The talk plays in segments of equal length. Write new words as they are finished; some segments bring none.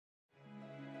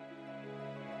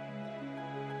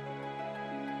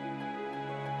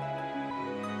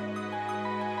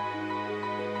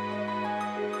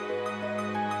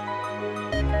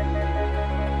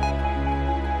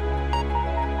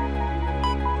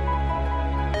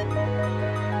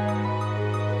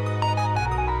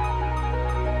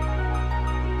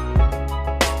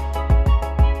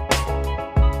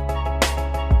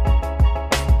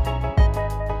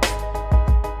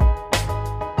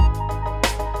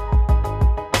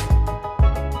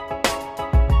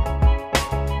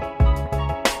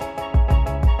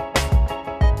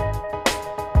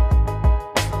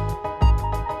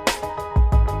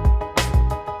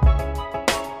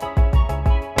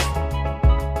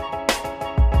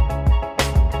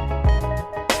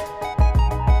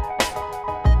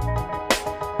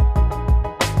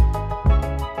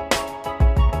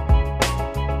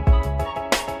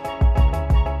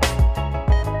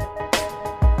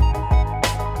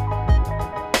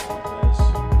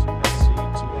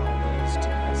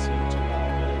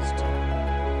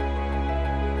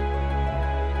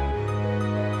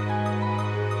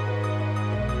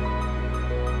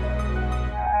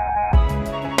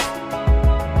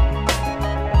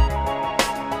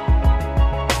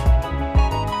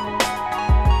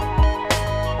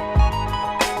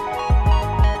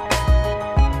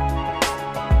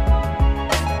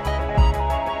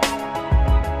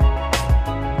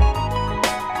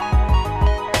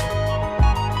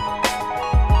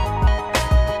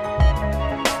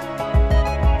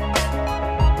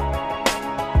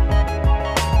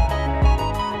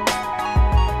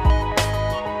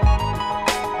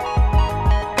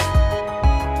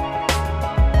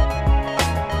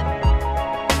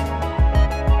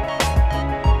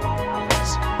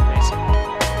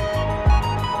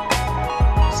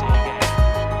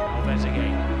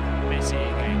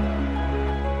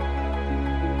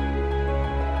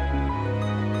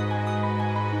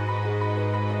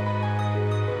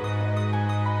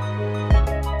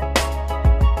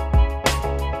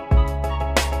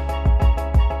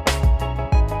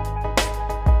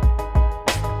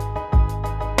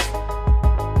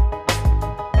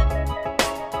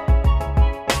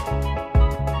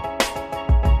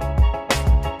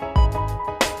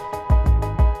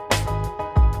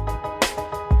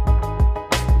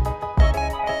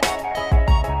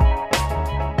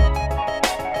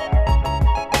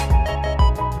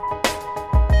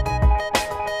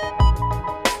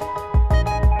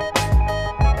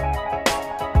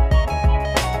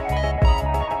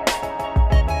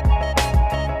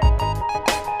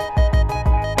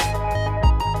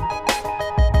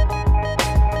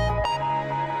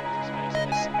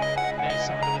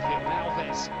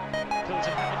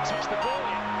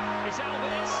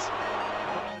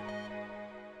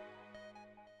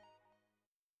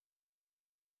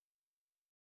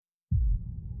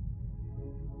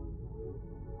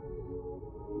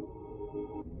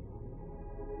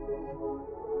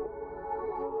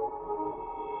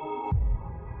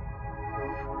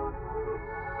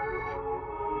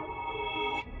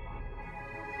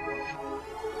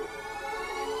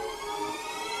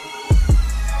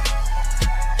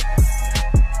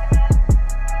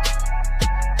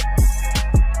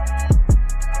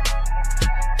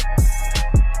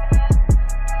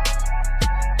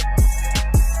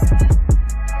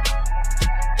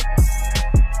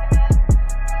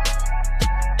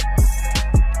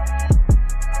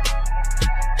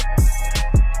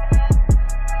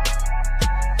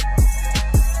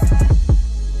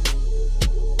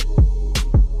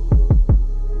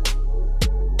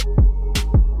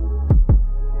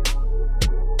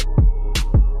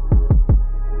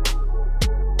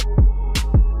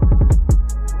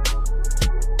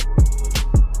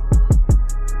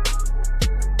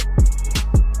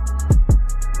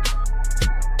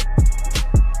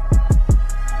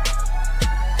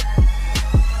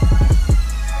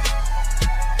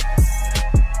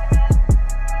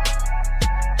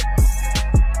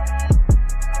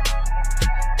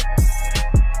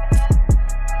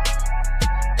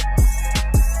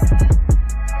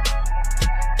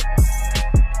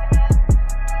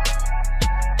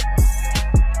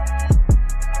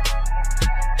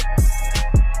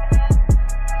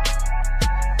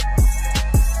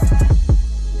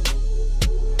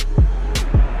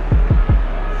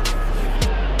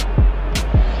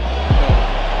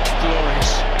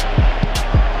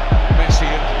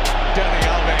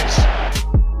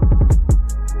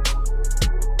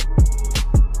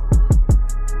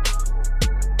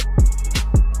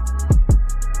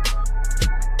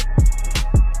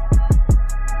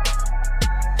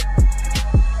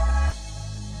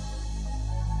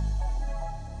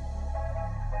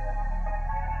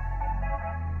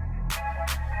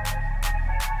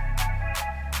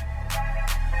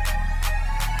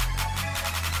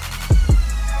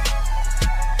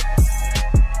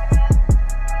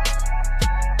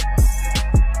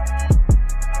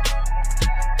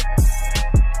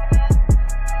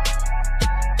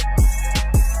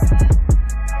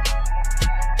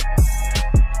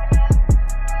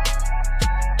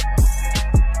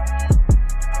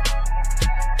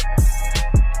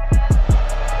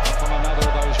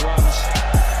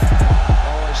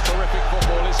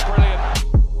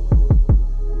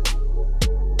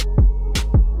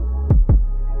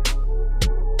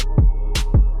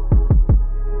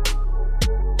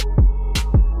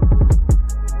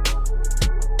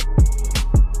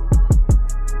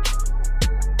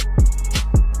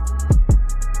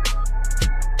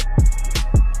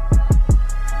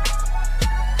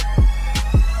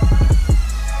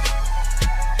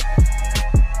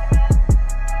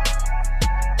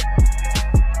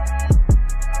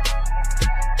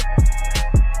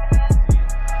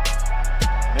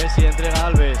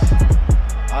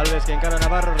Alves, que encara a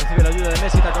Navarro, recibe la ayuda de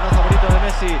Messi, taconazo bonito de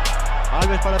Messi.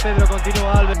 Alves para Pedro,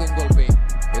 continúa Alves. Un golpe,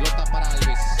 pelota para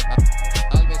Alves.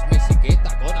 Alves, Messi, que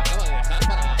tacón acaba de dejar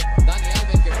para Dani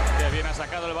Alves. Que bien ha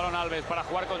sacado el balón Alves para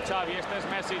jugar con Xavi. Este es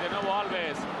Messi, de nuevo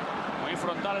Alves. Muy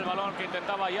frontal el balón que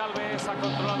intentaba y Alves ha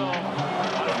controlado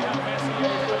al final Messi.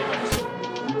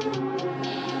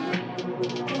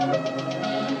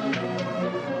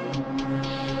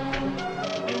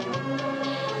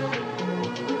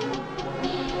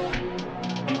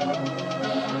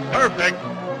 Perfect.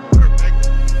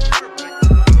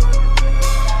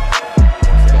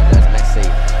 There's Messi.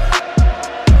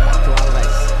 Back to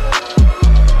Alves.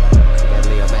 Again,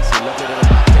 Lionel Messi looking at the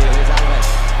back heel. Here's Alves.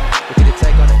 Looking to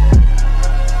take on it.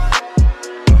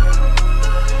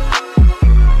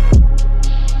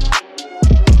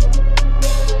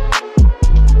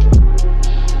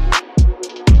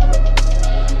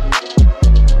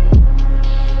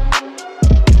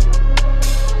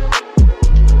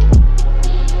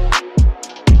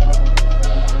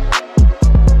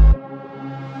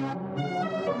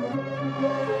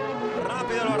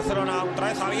 Rápido el Barcelona, otra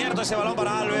vez abierto ese balón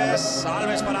para Alves.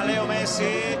 Alves para Leo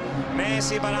Messi.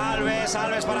 Messi para Alves.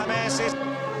 Alves para Messi.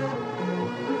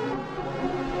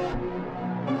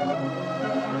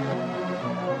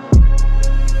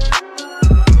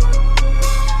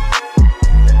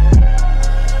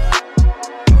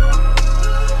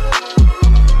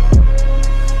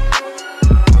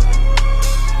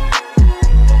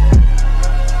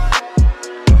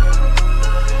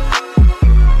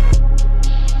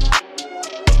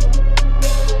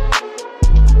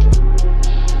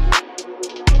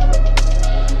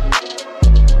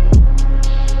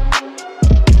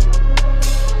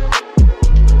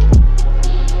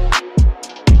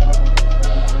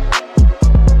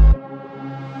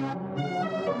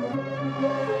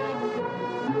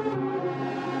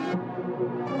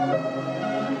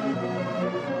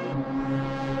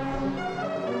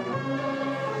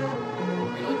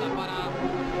 Pelota para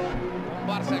un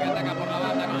Barça que ataca por la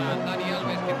banda con Dani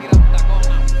Alves que tira un tacón.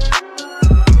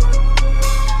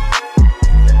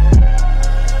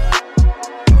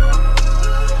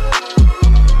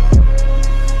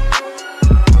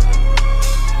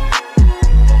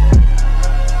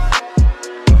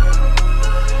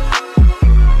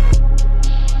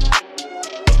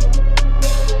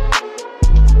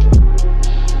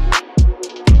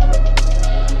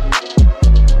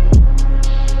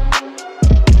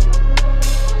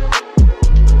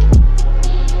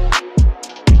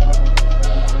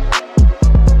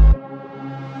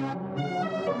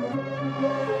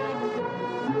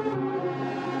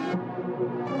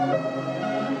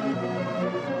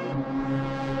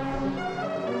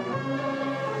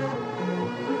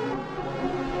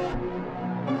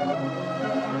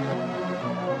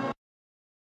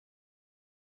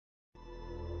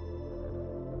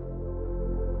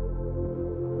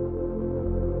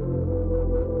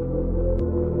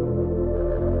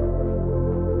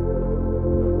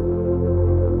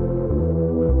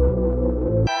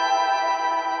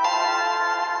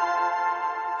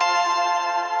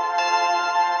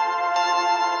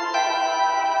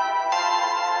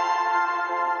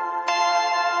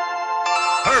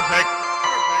 Perfect.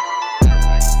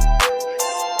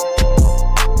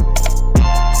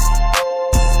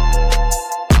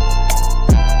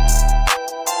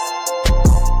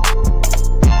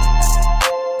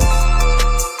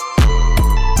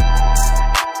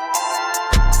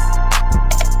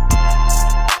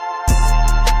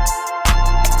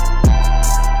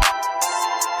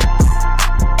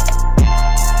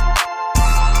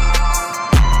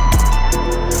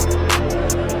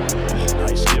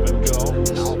 Nice give and go.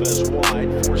 Alves won.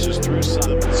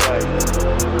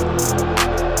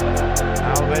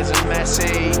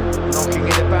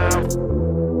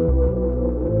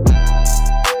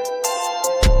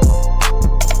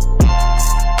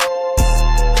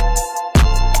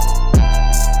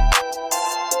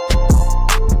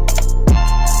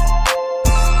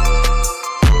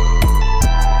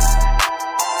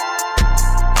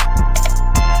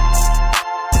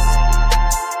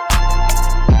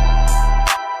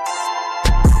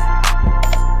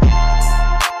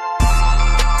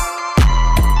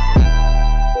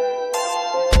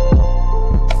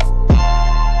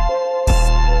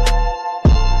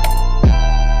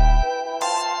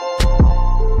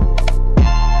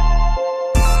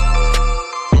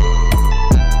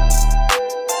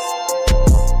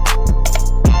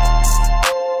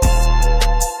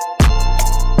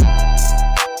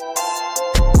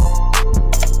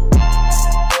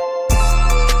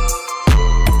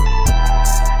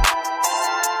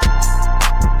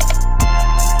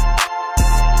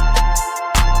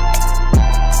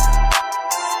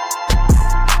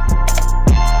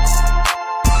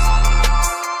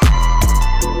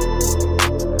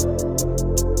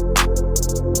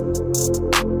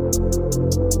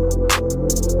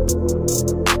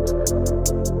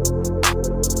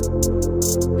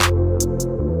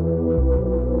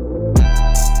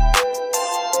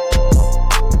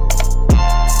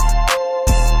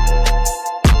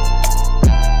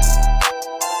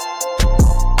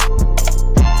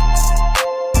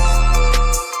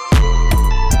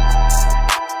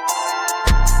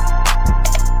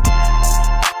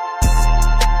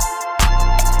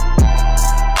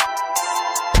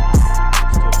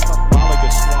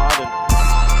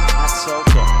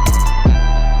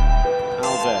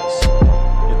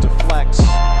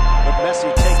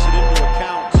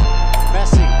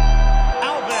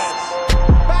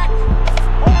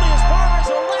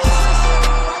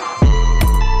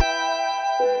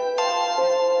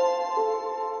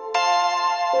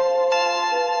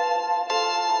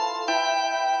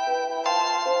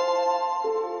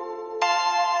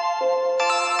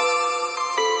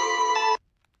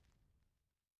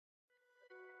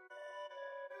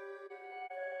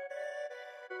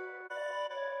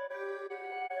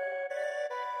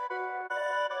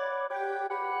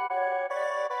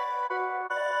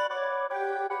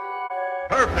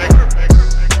 Perfect.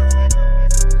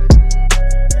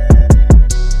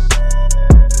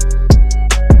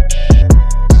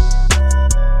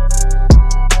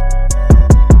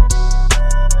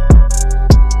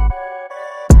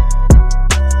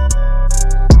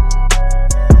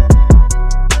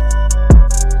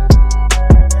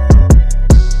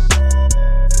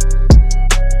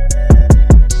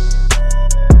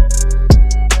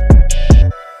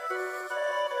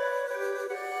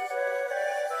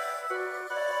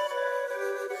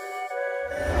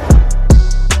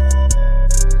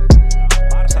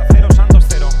 Barça 0, Santos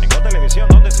 0. En Gol Televisión,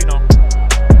 ¿dónde si no?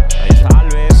 Ahí está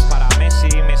Alves para Messi,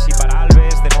 Messi para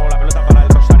Alves. De nuevo la pelota para el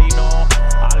rosarino.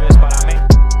 Alves para Messi.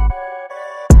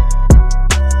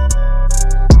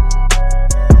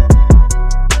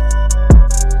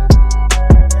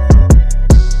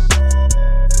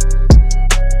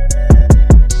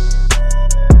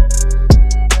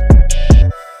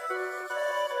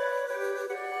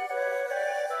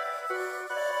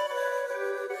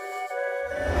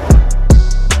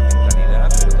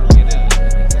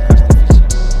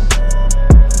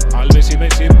 Alves y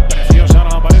Messi, preciosa,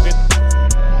 ahora aparece.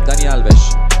 Dani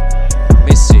Alves,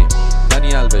 Messi,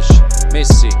 Dani Alves,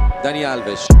 Messi, Dani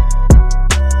Alves.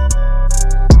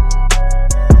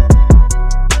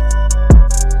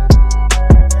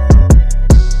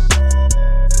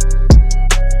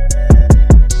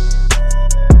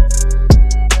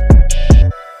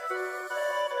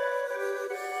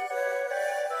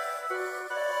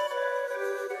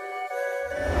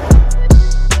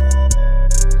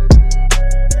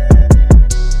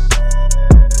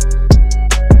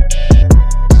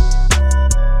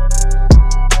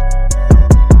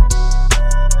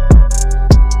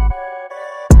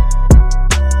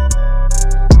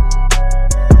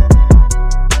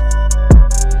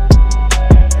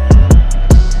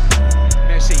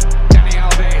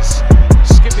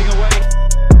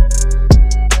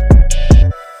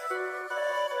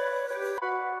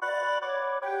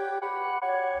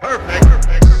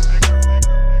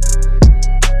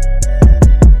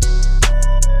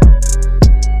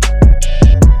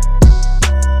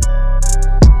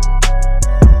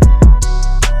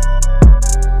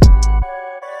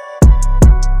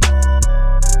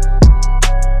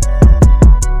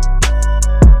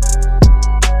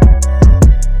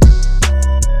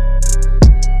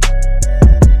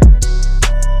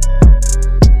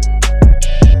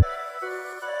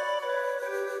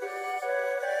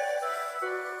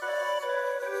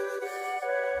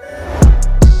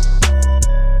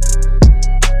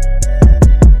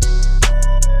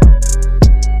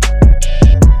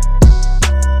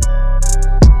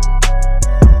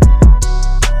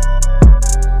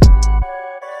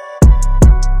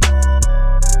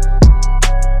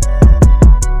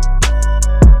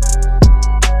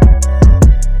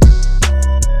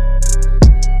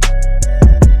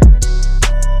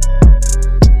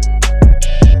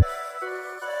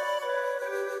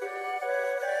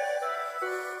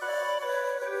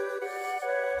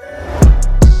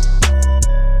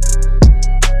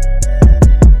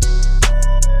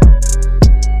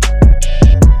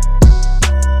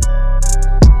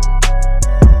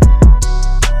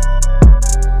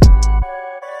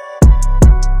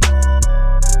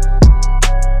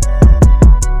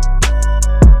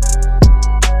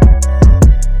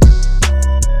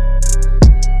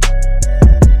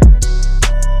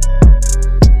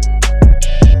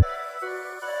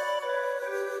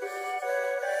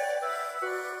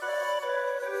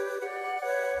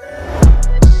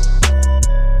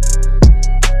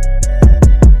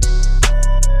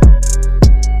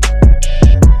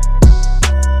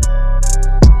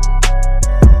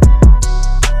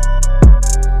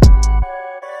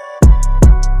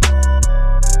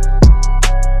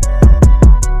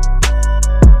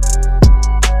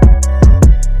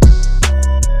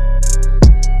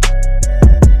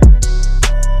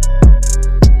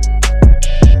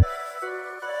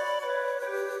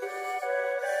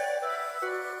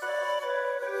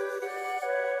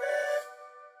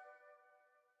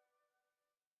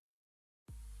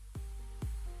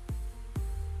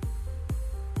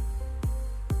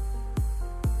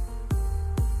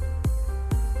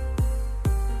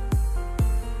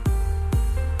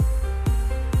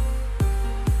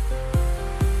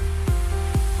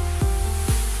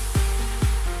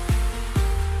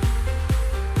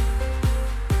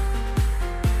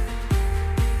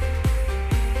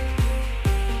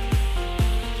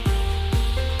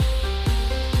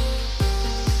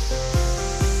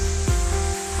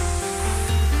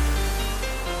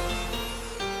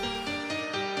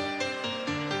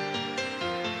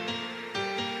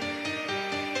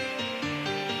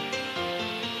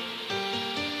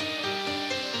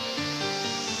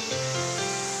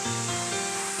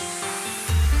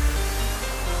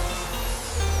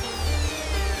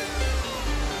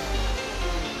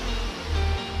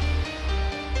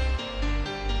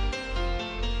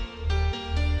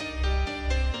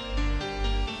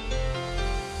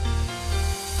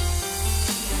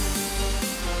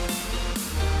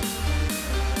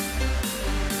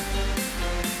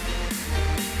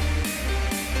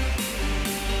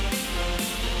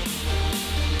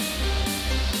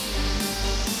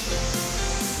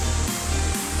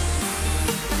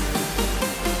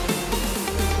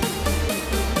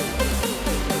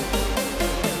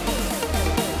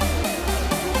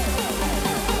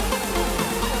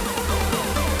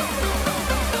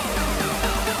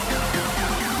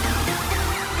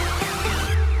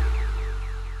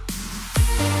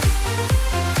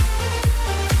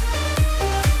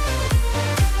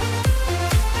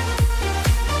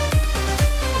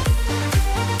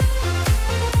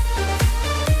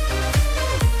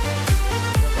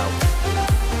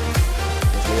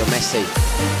 Messi.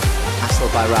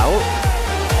 Hassled by Raul.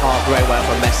 Oh, great work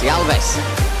from Messi. Alves.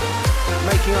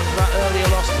 Making up for that earlier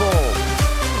lost ball.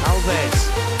 Alves.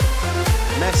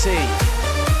 Messi.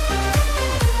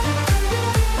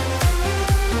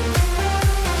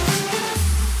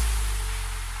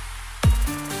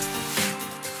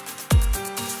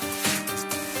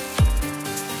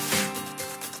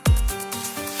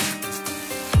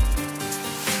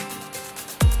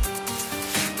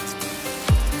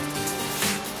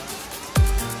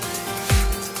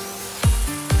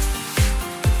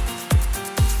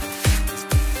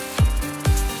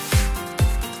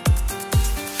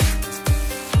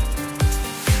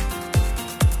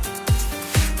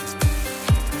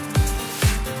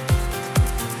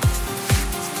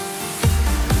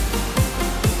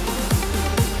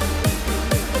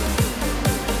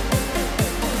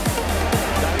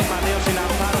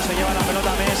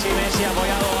 Messi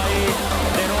apoyado ahí,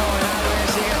 de nuevo en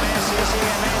Alves, sigue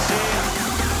Messi.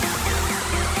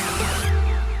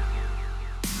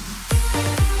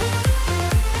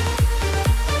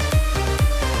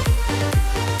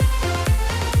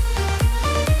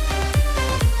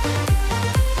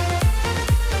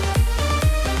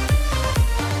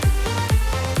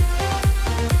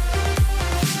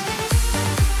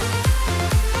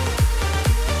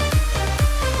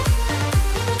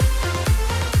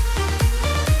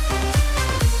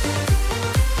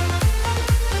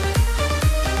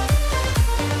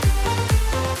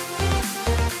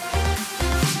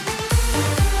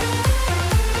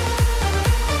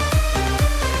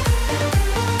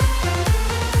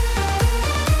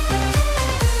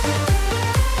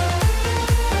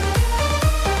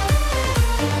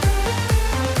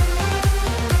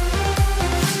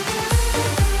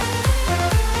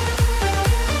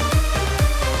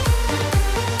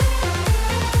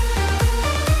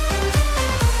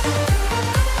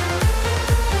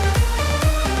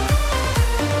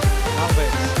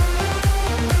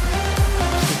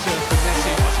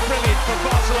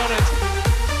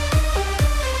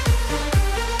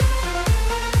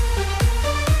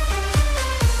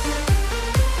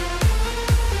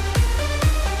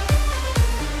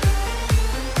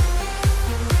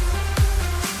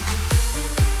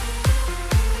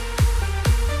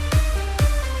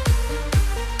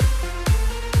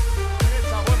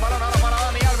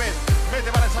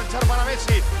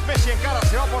 Messi encara,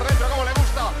 se va por dentro como le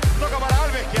gusta, toca para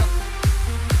Alves.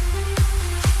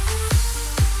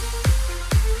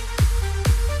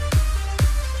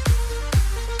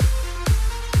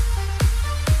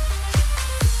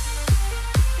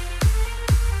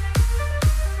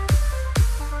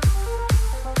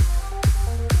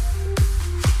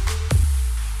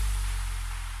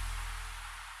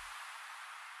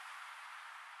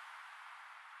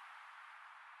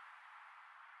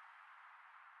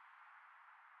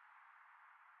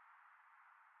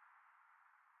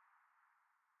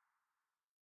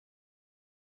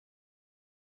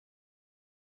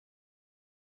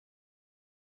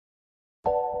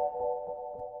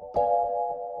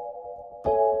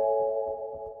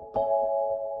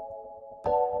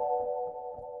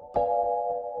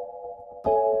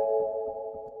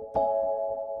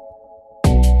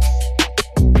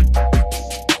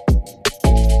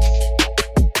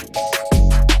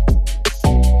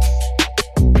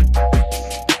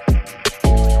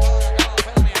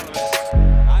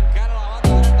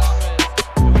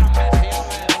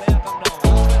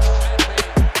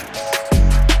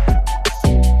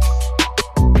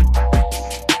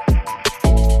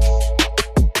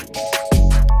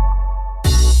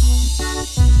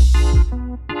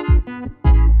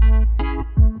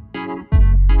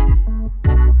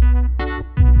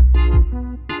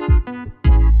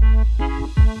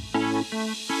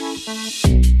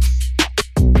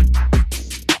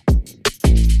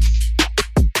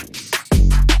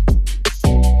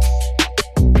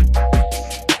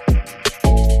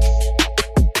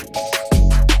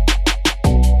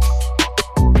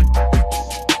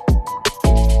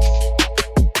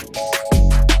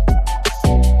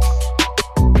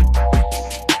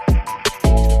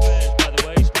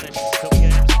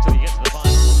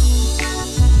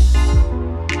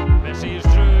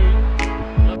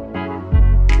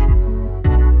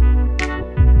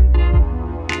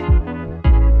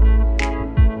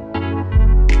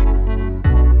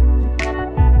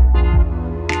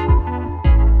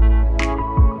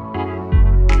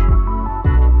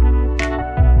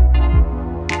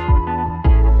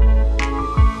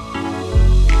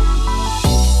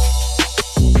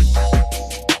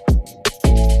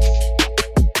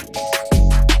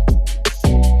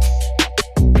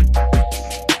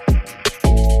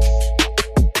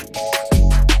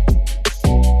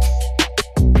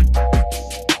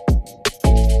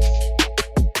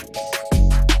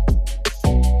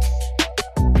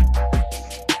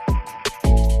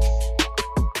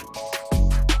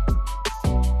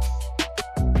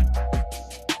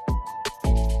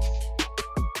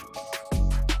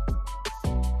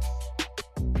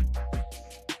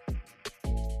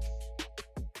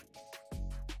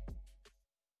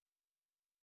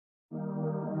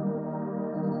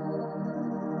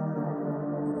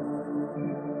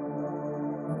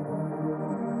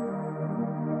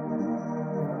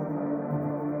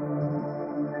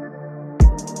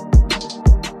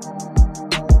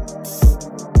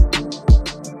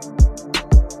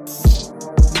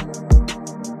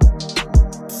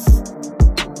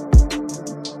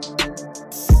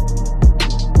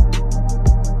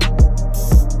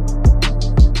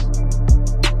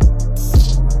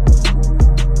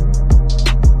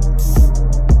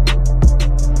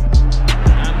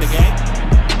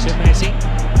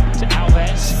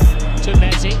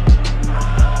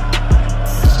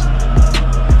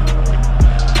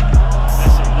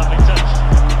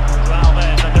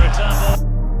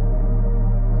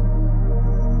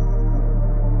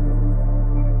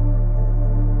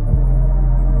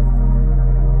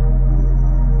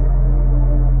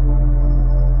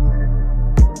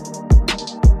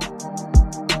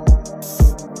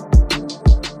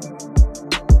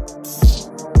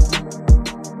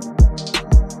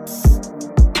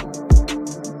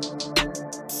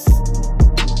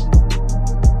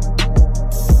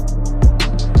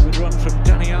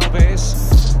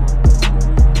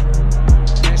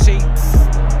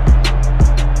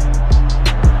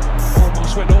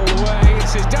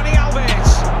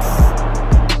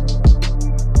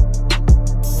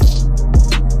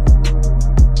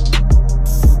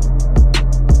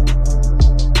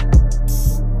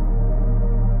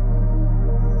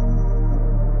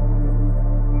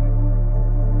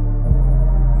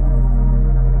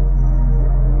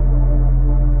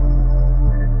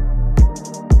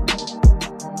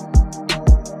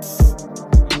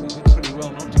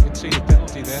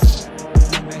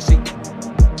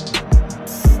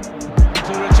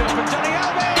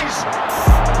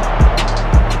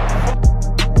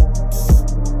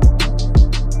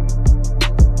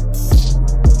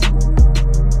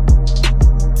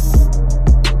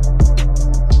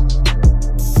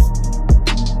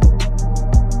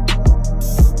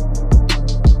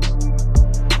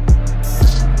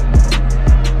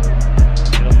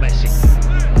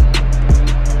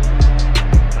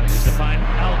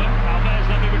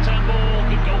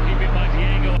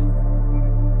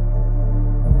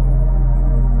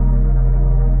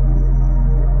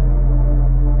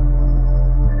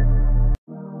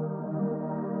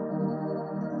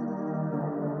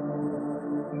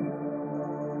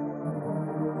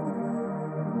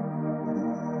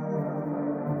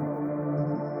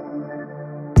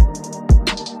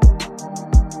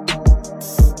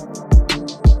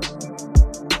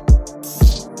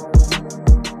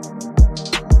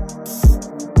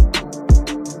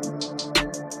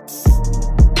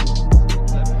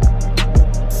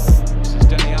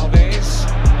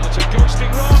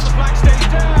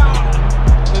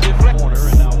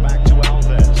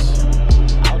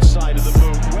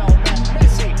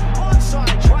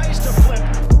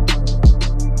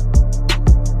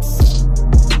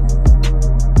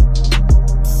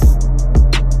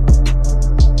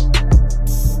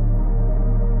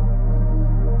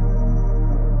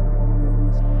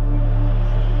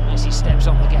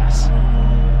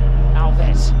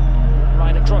 Alves. Alves,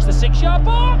 right across the 6-yard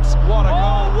box. What a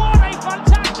goal. What a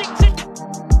fantastic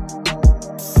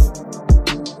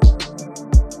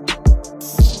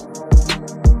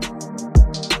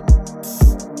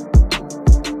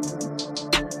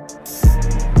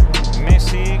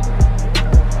Messi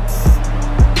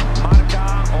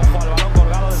marca, ojo al balón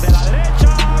colgado desde la derecha.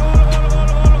 Gol, gol, gol,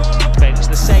 gol, gol. It's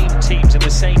the same teams in the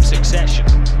same succession,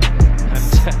 and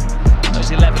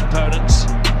those 11 opponents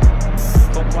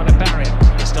put quite a barrier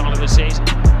at the start of the season.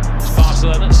 As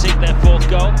Barcelona seek their 4th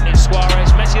goal, it's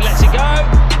Suarez. Messi lets it go.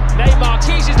 Neymar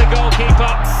teases the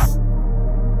goalkeeper.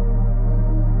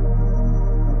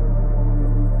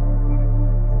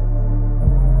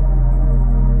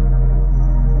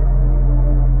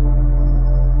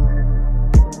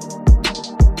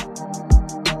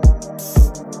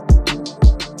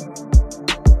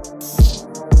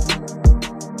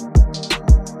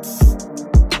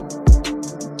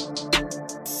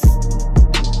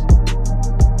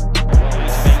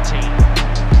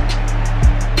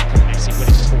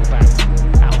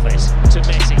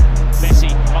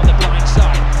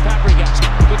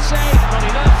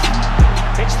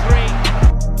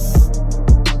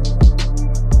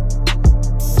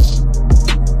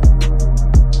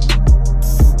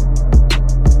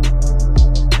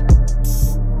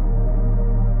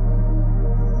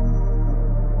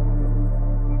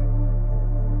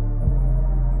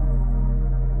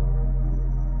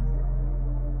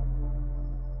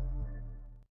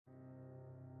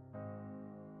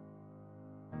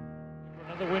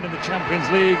 Another win in the Champions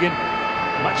League in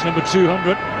match number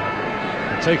 200.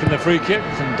 Taking the free kick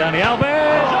from Dani Alves.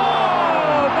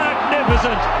 Oh,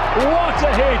 magnificent! What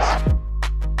a hit!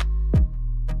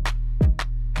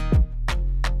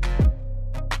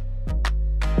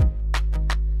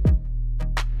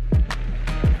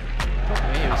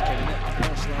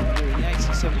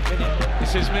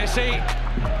 This is Messi.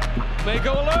 May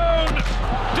go alone.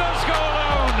 Does go alone.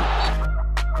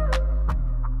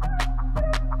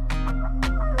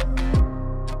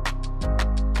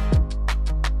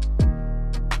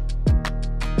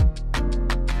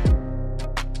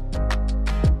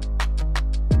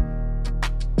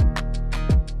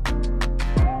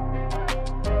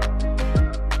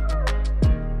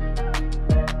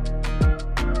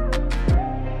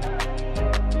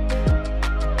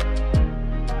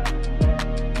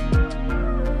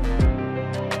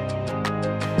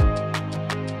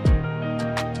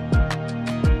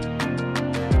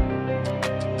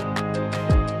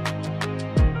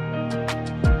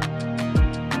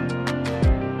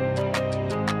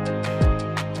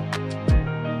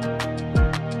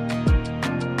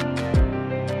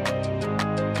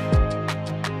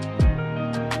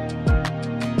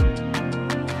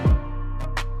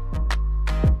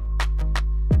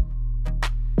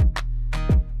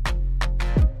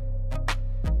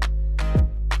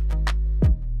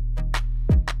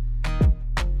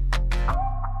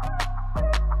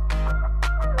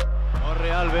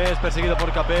 Alves, perseguido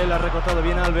por Capel, ha recortado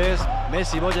bien Alves.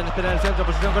 Messi, Boyan espera en el centro,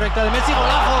 posición correcta de Messi,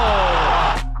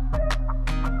 ¡golazo!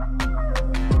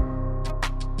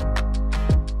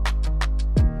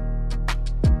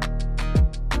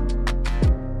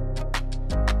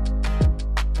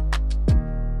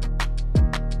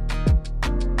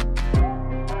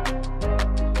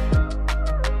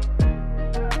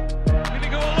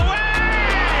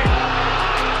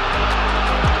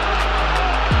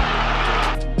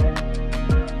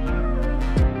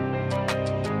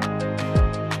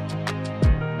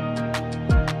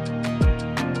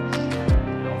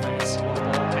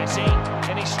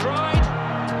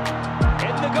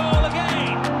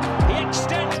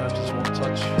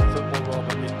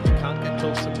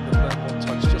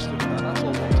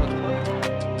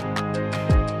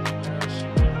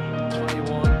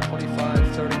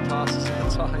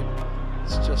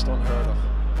 It's just unheard of.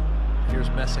 Here's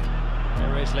Messi.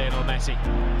 There is Lionel Messi,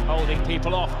 holding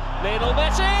people off. Lionel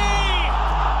Messi!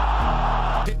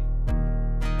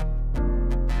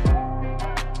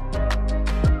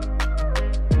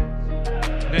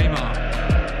 Neymar,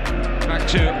 back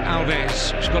to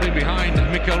Alves, he's got him behind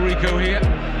Mikel Rico here,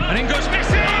 and in goes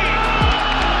Messi!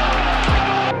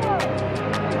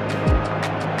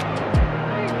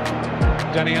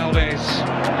 Dani Alves,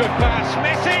 good pass,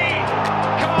 Messi!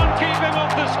 Can't keep him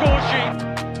off the score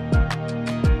sheet.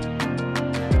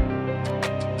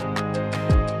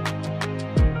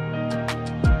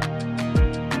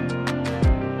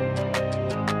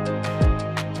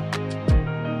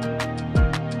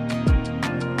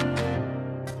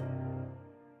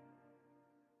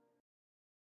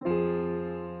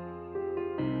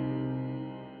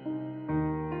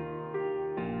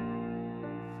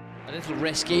 little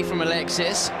risky from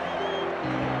Alexis.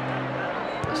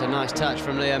 That's a nice touch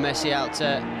from Leo Messi out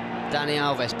to Dani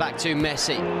Alves. Back to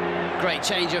Messi. Great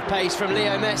change of pace from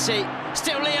Leo Messi.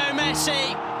 Still Leo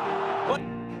Messi.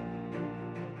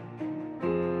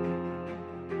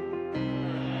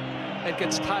 It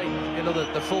gets tight, you know,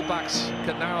 the full-backs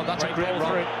can narrow. That's a great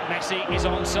run. Messi is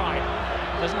onside.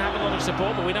 Doesn't have a lot of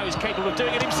support, but we know he's capable of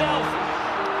doing it himself.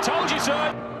 Told you so.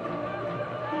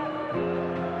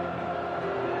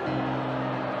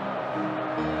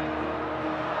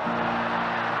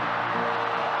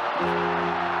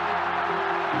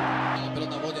 La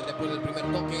pelota Boyer después del primer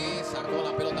toque, sacó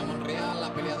la pelota Monreal,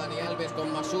 la pelea Dani Alves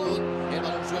con Masud, el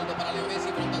balón suelto para Leo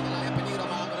Messi, frontal del área, peligro,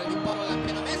 amaga con el disparo, la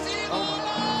pega Messi,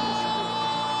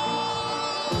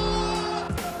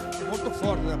 molto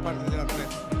forte da parte della tre.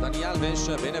 Dani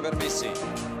Alves, bene per Messi,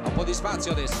 ha un po' di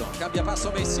spazio adesso, cambia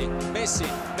passo Messi, Messi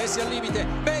al limite,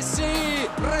 Messi,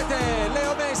 rete,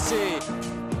 Leo Messi.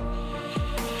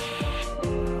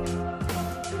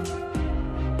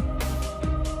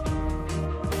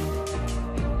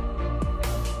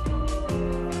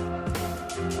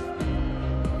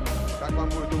 Как вам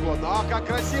будет угодно. А, как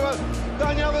красиво!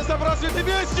 Дани Алвес забрасывает и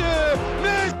Месси!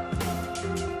 Месси!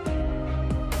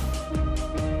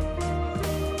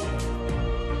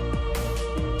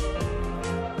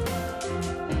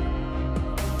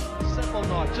 Simple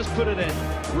knife, just put it in.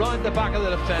 Right the back of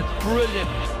the defence, brilliant.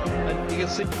 And you can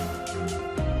see.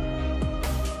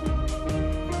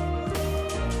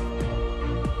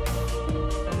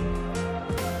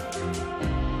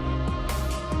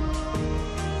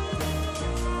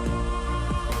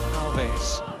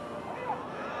 Alves.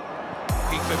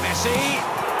 Looking for Messi.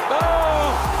 Oh!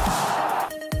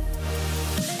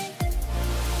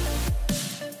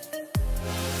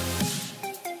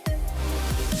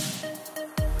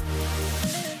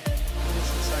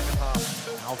 Second half.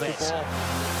 Alves.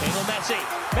 Lionel Messi.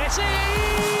 Messi!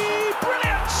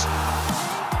 Brilliant!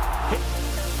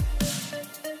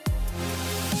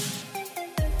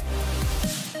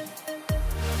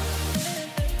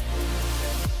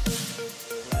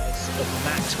 Of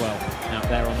Maxwell out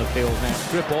there on the field now.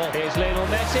 Dribble. Here's Lionel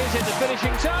Messi in the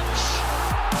finishing touch.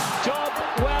 Job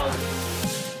well.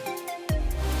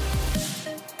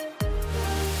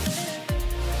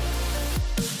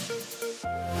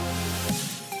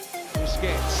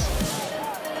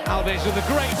 Alves with a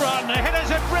great run, the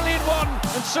header's a brilliant one,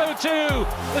 and so too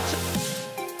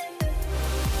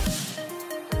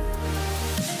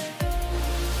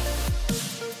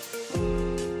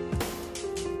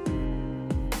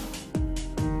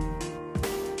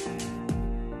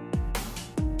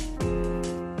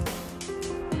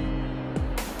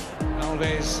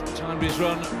Alves timed his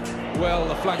run well,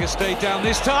 the flag has stayed down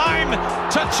this time.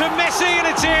 Touch from Messi and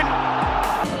it's in.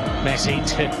 Messi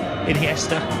to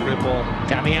Iniesta. Dribble.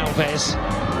 Dani Alves.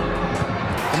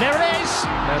 And there it is!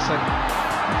 Messi.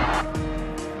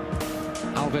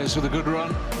 Alves with a good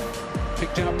run.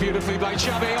 Picked out beautifully by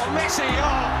Xavi. Oh, Messi!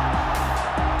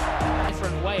 Oh!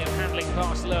 Different way of handling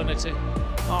Barcelona to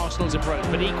Arsenal's approach,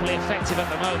 but equally effective at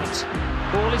the moment.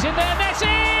 Ball is in there,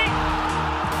 Messi!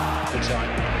 good time.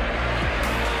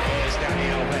 Here's Dani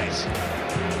Alves.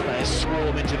 Players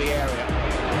swarm into the area.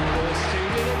 Balls to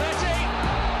Lionel Messi.